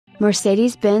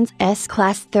Mercedes-Benz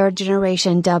S-Class 3rd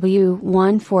Generation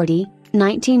W140,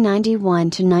 1991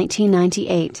 to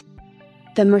 1998.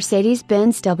 The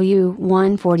Mercedes-Benz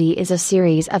W140 is a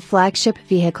series of flagship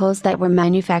vehicles that were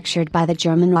manufactured by the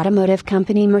German automotive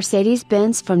company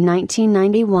Mercedes-Benz from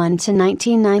 1991 to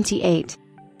 1998.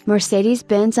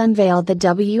 Mercedes-Benz unveiled the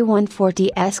W140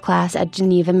 S-Class at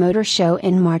Geneva Motor Show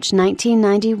in March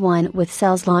 1991 with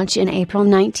sales launch in April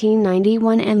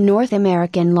 1991 and North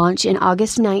American launch in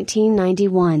August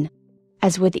 1991.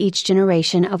 As with each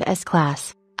generation of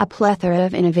S-Class, a plethora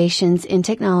of innovations in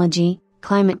technology,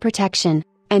 climate protection,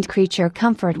 and creature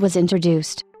comfort was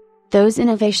introduced. Those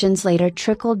innovations later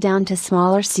trickled down to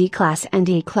smaller C-Class and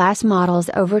E-Class models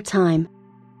over time.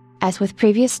 As with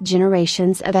previous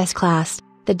generations of S-Class,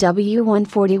 the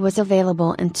W140 was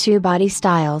available in two body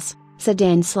styles,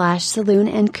 sedan/saloon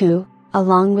and coupe,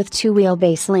 along with two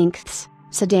wheelbase lengths,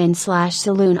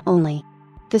 sedan/saloon only.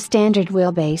 The standard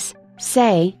wheelbase,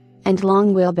 SE, and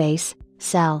long wheelbase,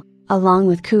 SL, along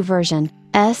with coupe version,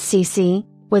 SCC,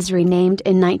 was renamed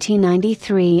in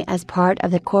 1993 as part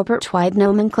of the corporate-wide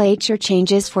nomenclature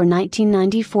changes for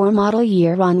 1994 model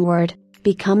year onward,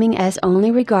 becoming S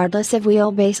only regardless of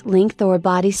wheelbase length or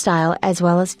body style as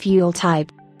well as fuel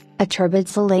type. A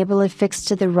turbodiesel label affixed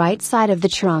to the right side of the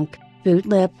trunk, boot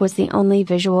lip was the only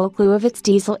visual clue of its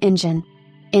diesel engine.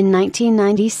 In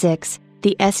 1996,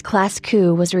 the S-Class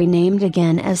Coupe was renamed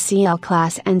again as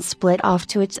CL-Class and split off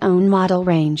to its own model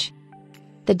range.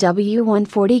 The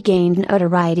W140 gained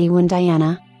notoriety when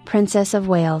Diana, Princess of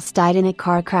Wales, died in a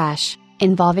car crash,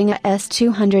 involving a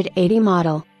S280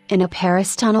 model, in a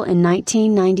Paris tunnel in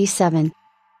 1997.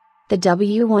 The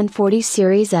W140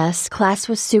 Series S-Class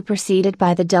was superseded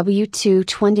by the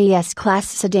W220 S-Class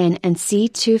sedan and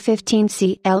C215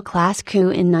 CL-Class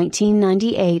Coupe in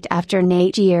 1998 after an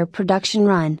 8-year production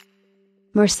run.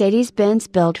 Mercedes-Benz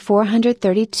built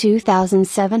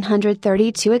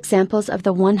 432,732 examples of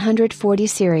the 140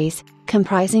 series,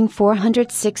 comprising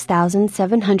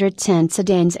 406,710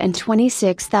 sedans and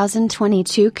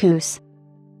 26,022 coupes.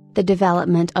 The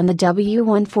development on the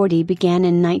W140 began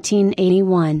in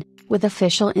 1981, with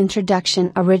official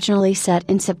introduction originally set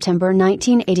in September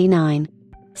 1989.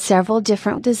 Several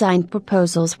different design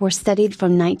proposals were studied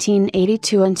from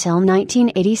 1982 until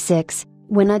 1986,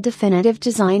 when a definitive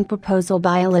design proposal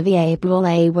by Olivier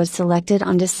Boulet was selected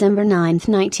on December 9,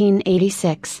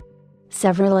 1986.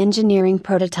 Several engineering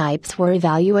prototypes were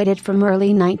evaluated from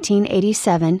early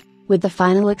 1987, with the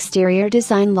final exterior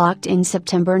design locked in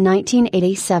September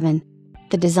 1987.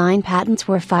 The design patents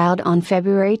were filed on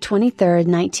February 23,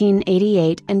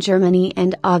 1988 in Germany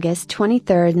and August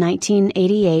 23,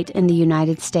 1988 in the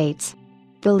United States.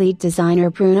 The lead designer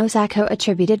Bruno Zacco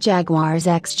attributed Jaguar's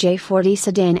XJ40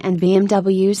 sedan and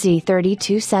BMW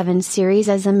Z32 7 Series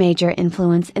as a major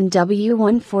influence in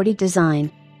W140 design.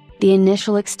 The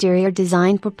initial exterior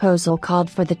design proposal called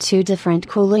for the two different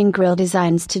cooling grille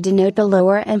designs to denote the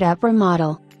lower and upper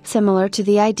model, similar to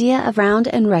the idea of round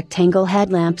and rectangle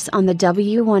headlamps on the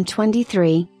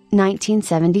W123,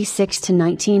 1976 to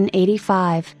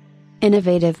 1985.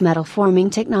 Innovative metal forming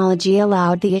technology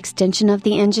allowed the extension of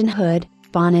the engine hood,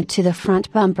 bonnet to the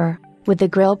front bumper, with the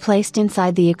grille placed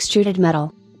inside the extruded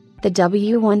metal. The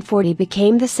W140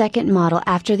 became the second model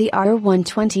after the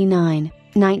R129,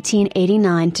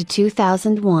 1989 to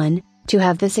 2001, to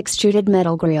have this extruded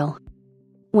metal grille.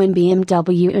 When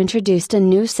BMW introduced a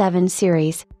new 7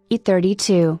 Series,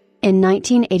 E32, in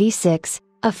 1986,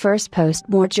 a first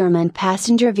post-war German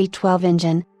passenger V12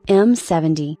 engine,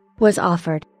 M70, was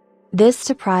offered. This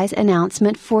surprise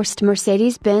announcement forced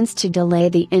Mercedes-Benz to delay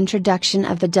the introduction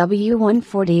of the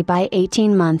W140 by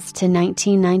 18 months to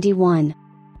 1991.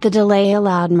 The delay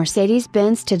allowed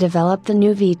Mercedes-Benz to develop the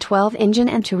new V12 engine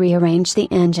and to rearrange the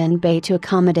engine bay to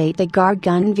accommodate the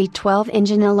Gargun V12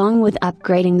 engine along with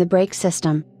upgrading the brake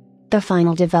system. The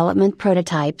final development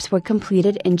prototypes were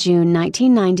completed in June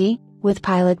 1990, with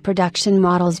pilot production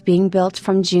models being built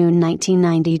from June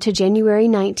 1990 to January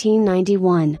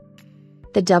 1991.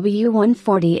 The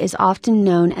W140 is often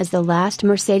known as the last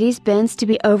Mercedes-Benz to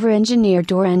be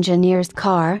over-engineered or engineer's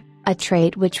car, a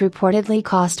trait which reportedly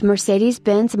cost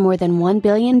Mercedes-Benz more than $1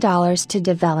 billion to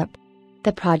develop.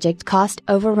 The project cost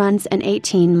overruns and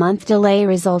 18-month delay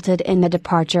resulted in the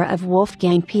departure of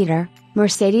Wolfgang Peter,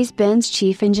 Mercedes-Benz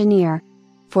chief engineer.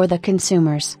 For the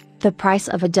consumers, the price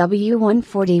of a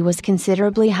W140 was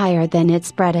considerably higher than its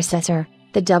predecessor,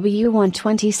 the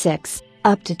W126,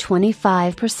 up to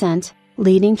 25%.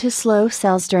 Leading to slow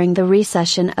sales during the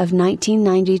recession of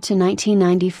 1990 to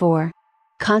 1994.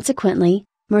 Consequently,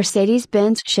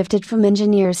 Mercedes-Benz shifted from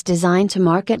engineers' design to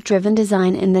market-driven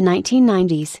design in the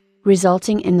 1990s,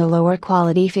 resulting in the lower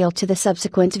quality feel to the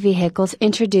subsequent vehicles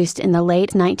introduced in the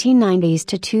late 1990s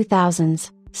to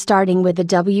 2000s, starting with the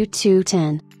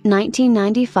W210,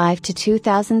 1995 to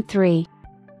 2003.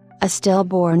 A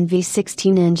stillborn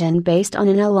V16 engine based on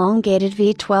an elongated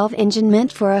V12 engine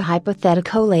meant for a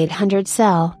hypothetical 800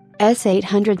 cell,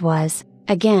 S800 was,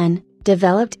 again,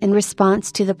 developed in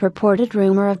response to the purported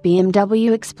rumor of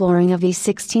BMW exploring a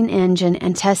V16 engine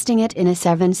and testing it in a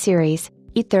 7 Series,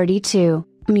 E32,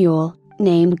 mule,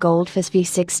 named Goldfish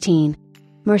V16.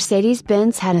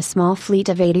 Mercedes-Benz had a small fleet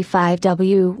of 85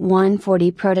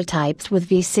 W140 prototypes with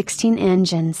V16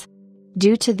 engines.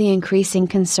 Due to the increasing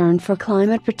concern for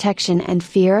climate protection and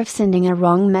fear of sending a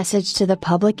wrong message to the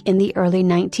public in the early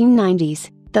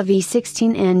 1990s, the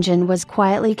V16 engine was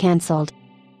quietly cancelled.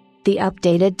 The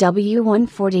updated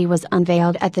W140 was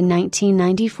unveiled at the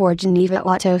 1994 Geneva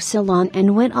Auto Salon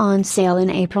and went on sale in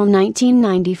April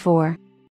 1994.